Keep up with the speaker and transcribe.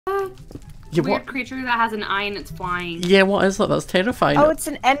Yeah, Weird creature that has an eye and it's flying. Yeah, what is that? That's terrifying. Oh, it's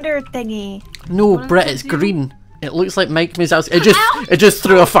an ender thingy. No, Brett, it's green. It looks like Mike Wazowski. It just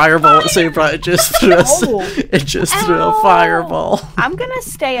threw a fireball at Sabra. It just threw a fireball. I'm gonna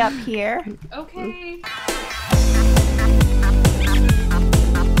stay up here. Okay.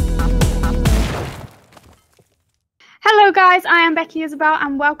 Hello guys, I am Becky Isabel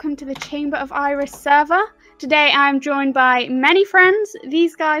and welcome to the Chamber of Iris server. Today I'm joined by many friends.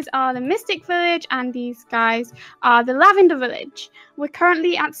 These guys are the Mystic Village and these guys are the Lavender Village. We're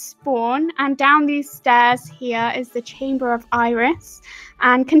currently at spawn and down these stairs here is the Chamber of Iris,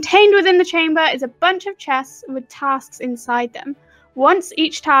 and contained within the chamber is a bunch of chests with tasks inside them. Once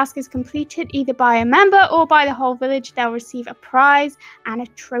each task is completed either by a member or by the whole village, they'll receive a prize and a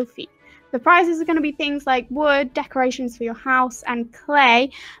trophy. The prizes are going to be things like wood, decorations for your house, and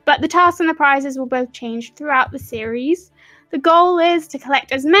clay, but the tasks and the prizes will both change throughout the series. The goal is to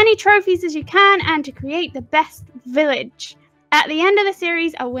collect as many trophies as you can and to create the best village. At the end of the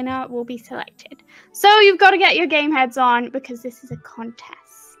series, a winner will be selected. So you've got to get your game heads on because this is a contest.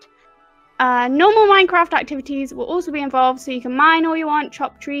 Normal Minecraft activities will also be involved, so you can mine all you want,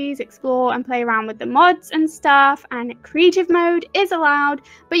 chop trees, explore and play around with the mods and stuff, and creative mode is allowed,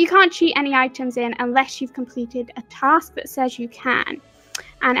 but you can't cheat any items in unless you've completed a task that says you can.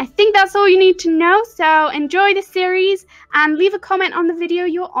 And I think that's all you need to know, so enjoy the series and leave a comment on the video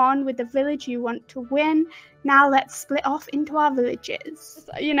you're on with the village you want to win. Now let's split off into our villages.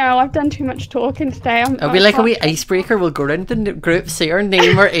 You know, I've done too much talking today. Are we like a wee icebreaker? We'll go around the group, say our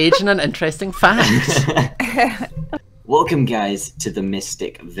name, our age, and an interesting fact. Welcome, guys, to the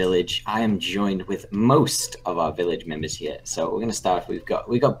Mystic Village. I am joined with most of our village members here. So we're going to start off. We've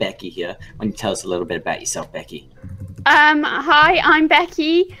got Becky here. Why don't you tell us a little bit about yourself, Becky? Hi, I'm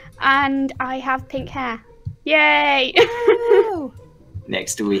Becky, and I have pink hair. Yay!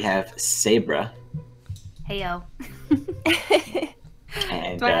 Next, we have Sabra. Heyo.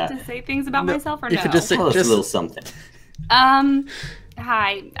 And, do I have to say things about myself or you no? could just say, tell us a little something. Hi,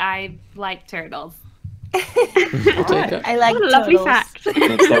 I like turtles. I like lovely turtles. fact.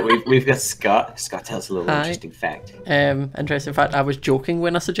 Next up, we've got Scott. Scott, tell us a little interesting fact. Interesting fact, I was joking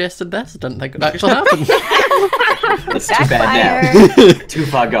when I suggested this. I didn't think it would actually happen. That's too bad now. Too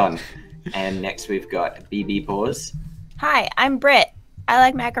far gone. And next we've got BB Paws. Hi, I'm Britt. I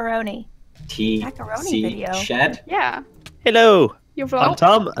like macaroni. TC video. Shad. Yeah. Hello, Your I'm vlog.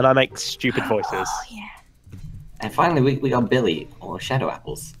 Tom, and I make stupid voices. Oh, yeah. And finally, we got Billy, or Shadow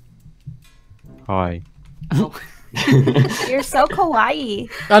Apples. Hi. You're so kawaii.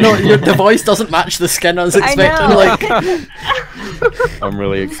 I know, the voice doesn't match the skin I was expecting. I'm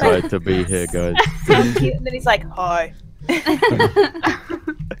really excited to be here, guys. So cute. And then he's like, hi.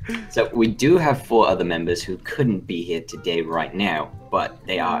 So we do have 4 other members who couldn't be here today right now, but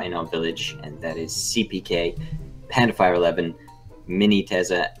they are in our village, and that is CPK, Pandafire11, Mini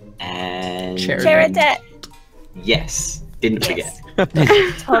Teza, and... Cheritet. Yes, didn't forget.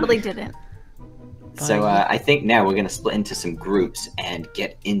 Totally didn't. So I think now we're going to split into some groups and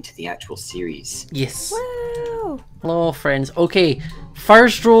get into the actual series. Yes. Woo. Hello, friends. Okay,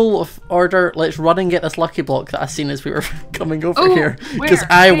 first rule of order, let's run and get this lucky block that I seen as we were coming over here. Because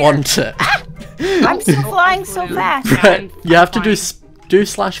I want it. I'm still flying so fast. Brett, you have to do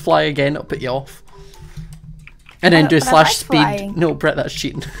slash fly again, it'll put you off. And then do but I slash like speed. flying. No, Brett, that's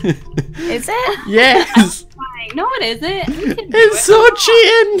cheating. Is it? Yes! No, it isn't. You can do It's it. so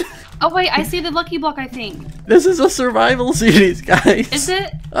cheating! Oh wait, I see the lucky block. I think. This is a survival series, guys. Is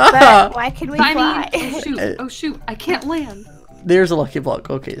it? But why can we I fly? mean, oh shoot! Oh shoot! I can't land. There's a lucky block.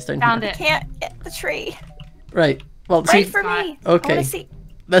 Okay, it's down Found here. it. Can't get the tree. Right. Well, Right see, for me. Okay. I wanna see.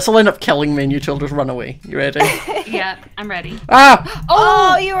 this will end up killing me and you two will just run away. You ready? Yeah, I'm ready. Ah!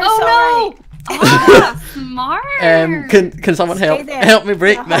 Oh, you were so right. Ah, smart. Can someone Stay help? there. Help me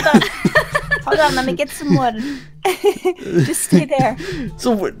break Yeah, that. Hold on, let me get some wood. Just stay there.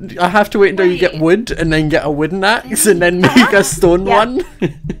 So I have to wait until you get wood and then get a wooden axe and then make a stone Yeah. one?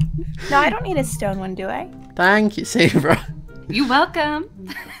 No, I don't need a stone one, do I? Thank you, Sabra. You welcome.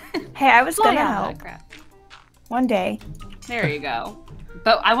 Hey, I was Oh, gonna yeah, help that crap. one day. There you go.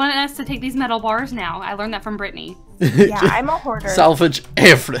 But I wanted us to take these metal bars now. I learned that from Brittany. Yeah, I'm a hoarder. Salvage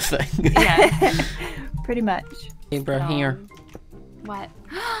everything. Yeah. Pretty much. Sabra, here. What?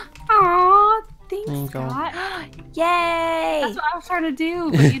 Aw, There you thanks, go. Scott. Yay! That's what I was trying to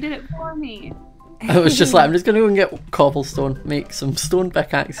do, but you did it for me. I was just like, I'm just going to go and get cobblestone, make some stone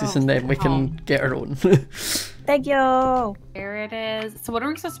pickaxes, and then we can get our own. Thank you. There it is. So what are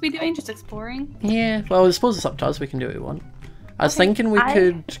we supposed to be doing? Just exploring? Yeah, well, I suppose it's up to us. We can do what we want. I was thinking we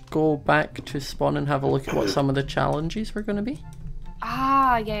could go back to spawn and have a look at what some of the challenges were going to be.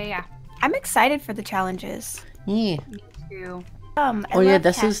 Ah, yeah. I'm excited for the challenges. Yeah. Too. I Oh yeah, love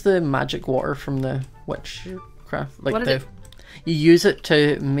this cat- is the magic water from the witchcraft. Like What is the, it? you use it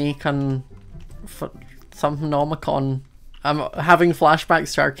to make some nomicon. I'm having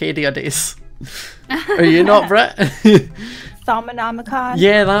flashbacks to Arcadia days. Are you not, Brett? Thaumonomicon.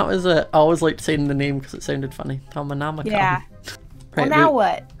 Yeah, that was it. I always liked saying the name because it sounded funny. Thaumonomicon. Yeah. Right, Well, now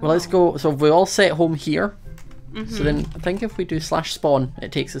what? well, let's go. So we all set home here. Mm-hmm. So then I think if we do /spawn,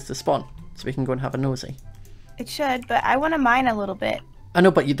 it takes us to spawn. So we can go and have a nosy. It should, but I want to mine a little bit. I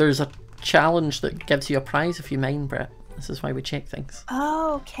know, but there's a challenge that gives you a prize if you mine, Brett. This is why we check things.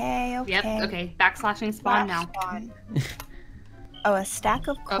 Oh, okay. Yep, okay. Backslashing spawn now. Spawn. Oh, a stack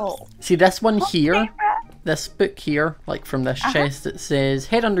of coal. See this one Okay, here? Brett. This book here, like from this chest, it says,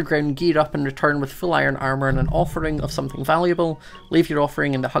 head underground, gear up and return with full iron armor and an offering of something valuable. Leave your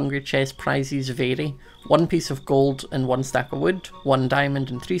offering in the hungry chest. Prizes vary. 1 piece of gold and 1 stack of wood, 1 diamond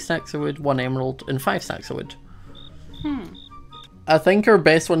and 3 stacks of wood, 1 emerald and 5 stacks of wood. I think our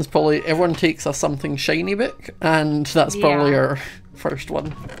best one's probably everyone takes a something shiny book, and that's probably our first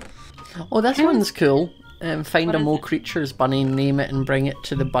one. Oh, this one's cool. Find What a is Mo it? Creatures bunny, name it and bring it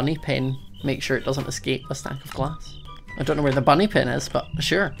to the bunny pen. Make sure it doesn't escape a stack of glass. I don't know where the bunny pen is, but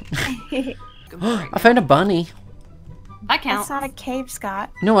sure. I found a bunny. That counts. That's not a cave,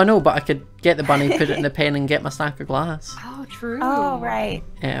 Scott. No, I know, but I could get the bunny, put it in the pen, and get my stack of glass. Oh, true. Oh, right.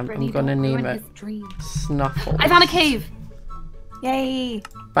 Brittany, I'm gonna don't name ruin it his dreams. Snuffles. I found a cave. Yay.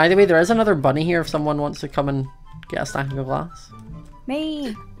 By the way, there is another bunny here if someone wants to come and get a stack of glass.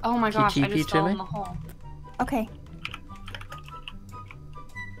 Me. Oh my gosh, I TP just to fell me? in the hole. Okay.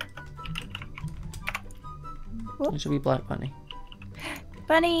 There's a wee black bunny.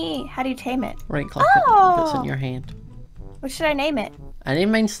 Bunny. How do you tame it? Right click it, it's in Oh. your hand. What should I name it? I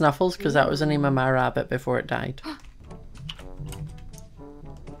named mine Snuffles because that was the name of my rabbit before it died.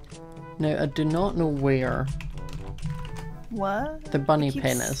 Now, I do not know where What? the bunny It keeps-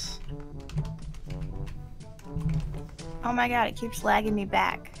 pen is. Oh my god, it keeps lagging me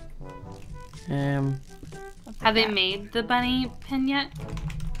back. What's Have they that? made the bunny pin yet?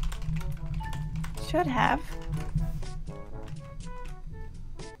 Should have.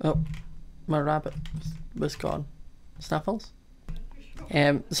 Oh, my rabbit was gone. Snuffles?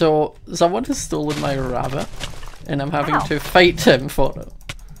 So someone has stolen my rabbit, and I'm having Ow. to fight him for it.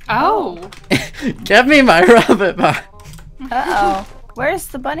 Oh. Give me my rabbit back! Uh-oh. Where's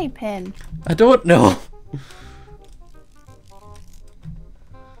the bunny pin? I don't know.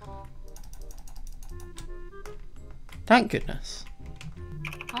 Thank goodness.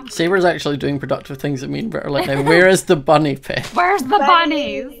 Saber's actually doing productive things that mean better like now. Where is the bunny pin? Where's the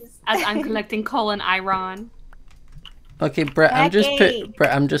bunnies? Bunnies. As I'm collecting coal and iron. Okay, Brett, I'm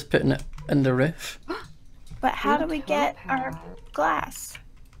Becky. just putting it in the roof. But how do Good we get tower. our glass?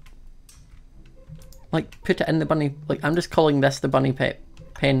 Like, put it in the bunny. Like, I'm just calling this the bunny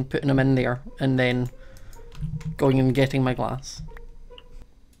pen, putting them in there, and then going and getting my glass.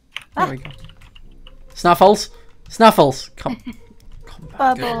 There we go. Snuffles, Snuffles, come back.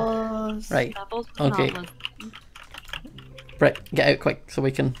 Bubbles. Right, Doubles, Okay. novels. Brett, get out quick so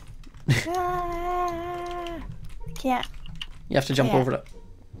we can. Ah, can't. You have to jump Yeah. over it.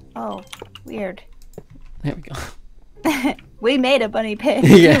 Oh, weird. There we go. We made a bunny pin.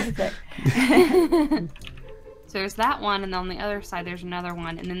 Yeah. So there's that one, and then on the other side there's another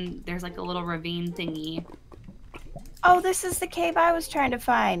one, and then there's like a little ravine thingy. Oh, this is the cave I was trying to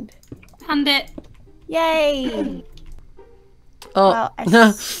find. Found it. Yay! Oh,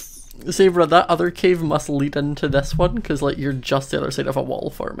 Well, Saber, that other cave must lead into this one because, like, you're just the other side of a wall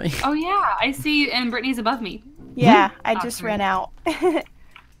for me. Oh yeah, I see, and Brittany's above me. Yeah, I Oh, just great. ran out.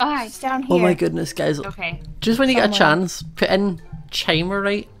 Oh, It's down here. Oh my goodness, guys! okay. Just when you get a Somewhere. chance, put in Chimer,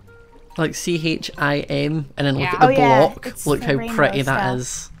 right? Like CHIM, and then look Yeah. at the Oh, yeah, block. it's Look the how rainbow pretty that stuff.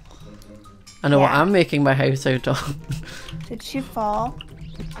 is. I know what Yeah. I'm making my house out of. Did she fall?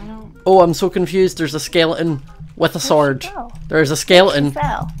 I don't. Oh, I'm so confused. There's a skeleton with a sword. Oh, There's a she skeleton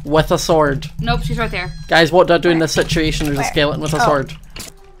fell. with a sword. Nope, she's right there. Guys, what do I do in this situation? There's a Where? skeleton with a Oh. sword.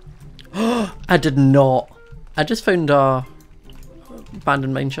 I did not. I just found a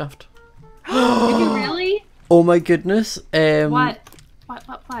abandoned mineshaft. Did you really? Oh my goodness. What?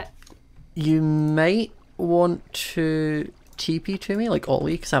 What? You might want to TP to me, like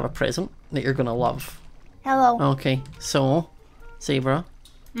Ollie, because I have a present that you're gonna love. Hello. Okay, so Sabra,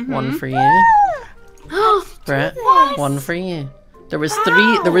 Mm-hmm. one for you. Brett, What? one for you. There was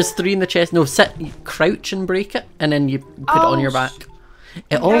three. There was three in the chest. No, sit, you crouch and break it, and then you put it on your back.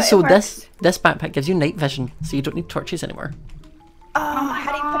 It also it this backpack gives you night vision, so you don't need torches anymore. Oh,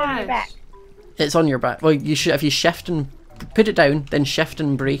 how do you put it on your back? It's on your back. Well, you should if you shift and put it down, then shift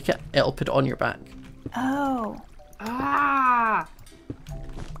and break it, it'll put it on your back. Oh. Ah.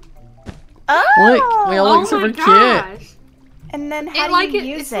 Oh. Look, we all Oh look super my cute. gosh. And then how It do like you it.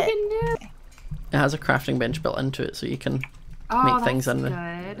 use It's it? looking new. It has a crafting bench built into it, so you can Oh, make that's things in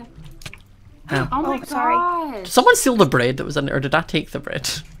there. good. Ow. Oh my Oh, sorry. gosh. Did someone steal the bread that was in it, or did I take the bread?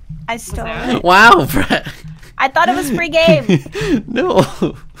 I stole there? it. Wow, Brett. I thought it was free game, No.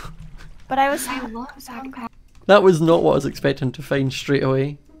 but I was. I love that. That was not what I was expecting to find straight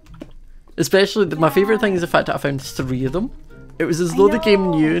away. Especially, my favourite thing is the fact that I found 3 of them. It was as though the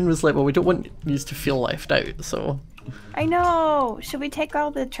game knew and was like, well, we don't want you to feel left out, so... I know. Should we take all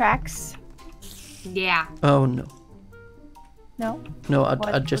the tracks? Yeah. Oh, no. No. No, I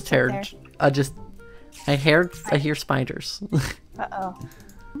What- just what's up heard... there? I hear spiders. Uh oh.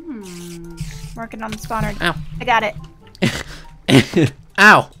 Hmm. Working on the spawner. Ow. I got it.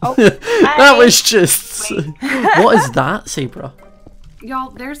 Ow! Oh, That hi. was just... What is that, Sabra?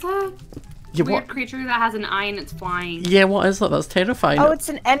 Y'all, there's a Yeah, weird what? creature that has an eye and it's flying. Yeah, what is that? That's terrifying. Oh, it's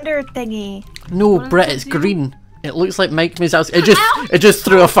an ender thingy. No, What does Brett, it it's do? green. It looks like Mike Wazowski. It just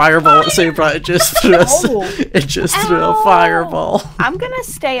threw a fireball at Sabra. It just threw a, Oh. it just threw a Ow. fireball. I'm gonna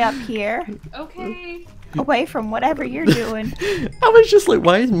stay up here, Okay. away from whatever you're doing. I was just like,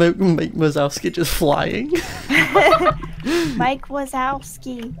 why is Mike Wazowski just flying? Mike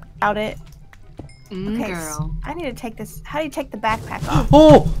Wazowski. Out it. Okay, Girl. I need to take this. How do you take the backpack off?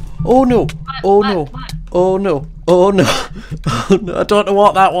 Oh! Oh no! Oh What? no! What? Oh no! Oh no! Oh no! I don't know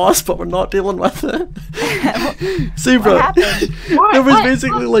what that was, but we're not dealing with it. Sabra, What happened? there was What?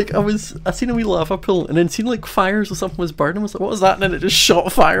 basically like I seen a wee lava pool and then seen like fires or something was burning. I was like, what was that? And then it just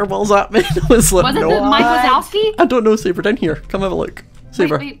shot fireballs at me. I was like, Was it no, the Mike Wazowski? I don't know, Sabra. Down here, come have a look.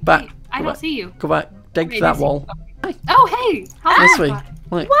 Sabra, wait, back. wait. I Go don't back. see you. Go back. Dig Okay, that I see wall. you. Oh, hey. How's This that?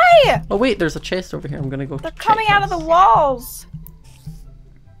 way. Look. Why? Oh wait, there's a chest over here. I'm gonna go. They're check coming out of the this. walls.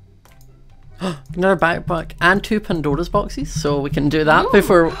 Another backpack and 2 Pandora's boxes, so we can do that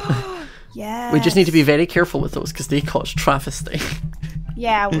before. Yeah. We just need to be very careful with those because they cause travesty.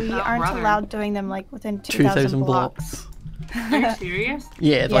 Yeah, we Oh, aren't brother. allowed doing them like within 2,000 2,000 blocks. Are you serious?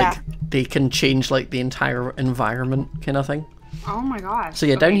 Yeah, Yeah. like they can change like the entire environment kind of thing. Oh my gosh. So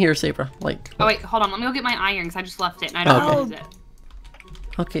yeah, down Okay. here, Sabra. Like, Oh wait, hold on. Let me go get my iron because I just left it and I don't Okay. know use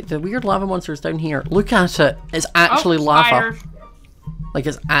it. okay, the weird lava monster is down here. Look at it. It's actually Oh, lava. fire. Like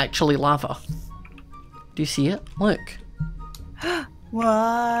it's actually lava. Do you see it? Look,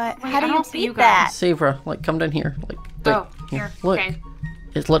 What? Wait, How I do you don't see you beat that? Sabra. Like, come down here. Like, right Oh, here. Look, Okay.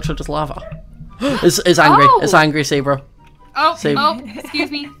 it's literally just lava. it's angry. Oh! It's angry, Sabra. Oh, Save-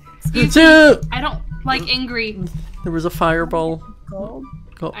 excuse me. Excuse me. So, I don't like angry. there was a fireball. Gold.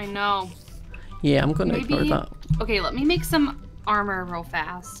 I know. Yeah, I'm gonna Maybe- ignore that. Okay, let me make some armor real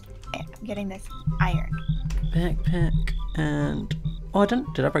fast. I'm getting this iron. Backpack and oh, I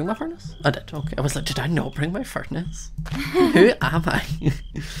didn't. Did I bring my furnace? I did. Okay, I was like, did I not bring my furnace? Who am I?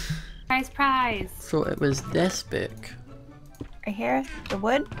 Prize, prize. So it was this book. Right here, the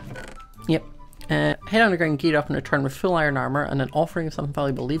wood. Yep. Head underground, gear up, and return with full iron armor and an offering of something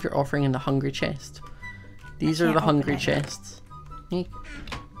valuable. Leave your offering in the hungry chest. These are can't the open hungry it. chests. What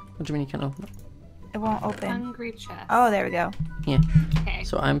do you mean you can't open it? It won't open. Hungry chest. Oh, there we go. Yeah. Okay.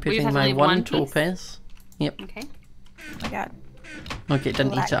 So I'm We just putting have to my leave one piece? topaz. Yep. Okay. Oh my god. Okay, it didn't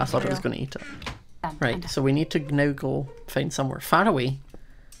Black eat it. I thought it was material. going to eat it. Done, Right, done. so we need to now go find somewhere far away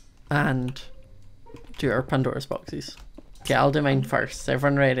and do our Pandora's boxes. Okay, I'll do mine first.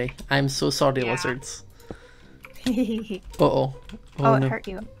 Everyone ready? I'm so sorry, Yeah. lizards. Oh, Uh-oh. Oh, it no. hurt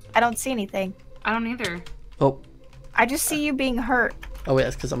you. I don't see anything. I don't either. Oh. I just see you being hurt. Oh, wait,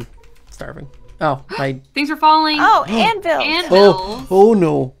 that's because I'm starving. Oh, my... Things are falling. Oh, anvils. Anvils. Oh,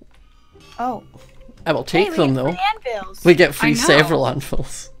 no. Oh. I will take Hey, we them, get though. free anvils. We get free I know. several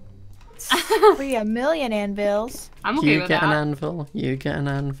anvils. Free a million anvils. I'm okay You with get that. an anvil, you get an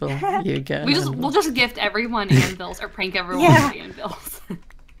anvil, you get an anvil. We'll just gift everyone anvils or prank everyone Yeah. with anvils.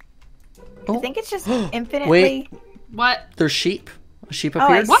 Oh, I think it's just infinitely. Wait. What? there's sheep. A sheep Oh, I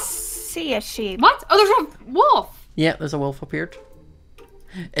appeared. What? see a sheep. What? Oh, there's a wolf. Yeah, there's a wolf appeared.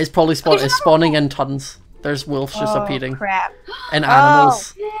 It's probably it's spawning in tons. There's wolves just Oh, appearing. crap. And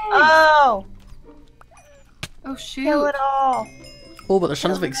animals. Oh, Oh shoot. kill it all. Oh, but there's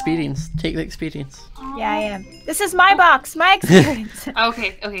tons of experience. Take the experience. Yeah, I am. This is my box, my experience.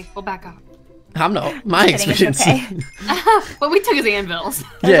 Okay, okay, we'll back up. I'm not. My Kidding, it's experience. okay. What we took is anvils.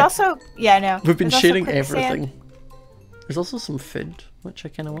 There's Yeah. also, yeah, no. We've been There's also sharing quicksand. everything. There's also some food, which I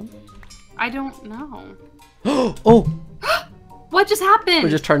kind of want. I don't know. Oh, What just happened? we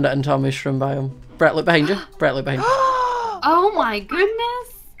just turned it into a mushroom biome. Brett, look behind you. Brett, look behind you. Oh my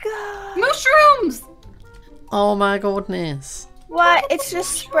goodness. God. Mushrooms! Oh my goodness. What? It's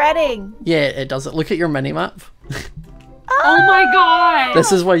just spreading. Yeah, it does it. Look at your mini-map. Oh my god!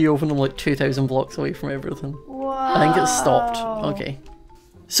 This is why you open them like 2,000 blocks away from everything. Whoa. I think it's stopped. Okay.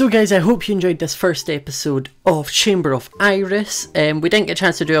 So guys, I hope you enjoyed this first episode of Chamber of Iris. We didn't get a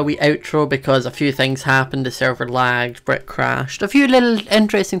chance to do a wee outro because a few things happened. The server lagged, Brick crashed, a few little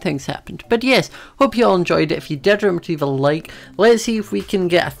interesting things happened. But yes, hope you all enjoyed it. If you did, remember to leave a like. Let's see if we can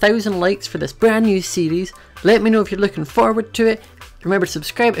get 1,000 likes for this brand new series. Let me know if you're looking forward to it. Remember to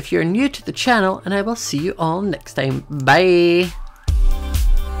subscribe if you're new to the channel, and I will see you all next time. Bye!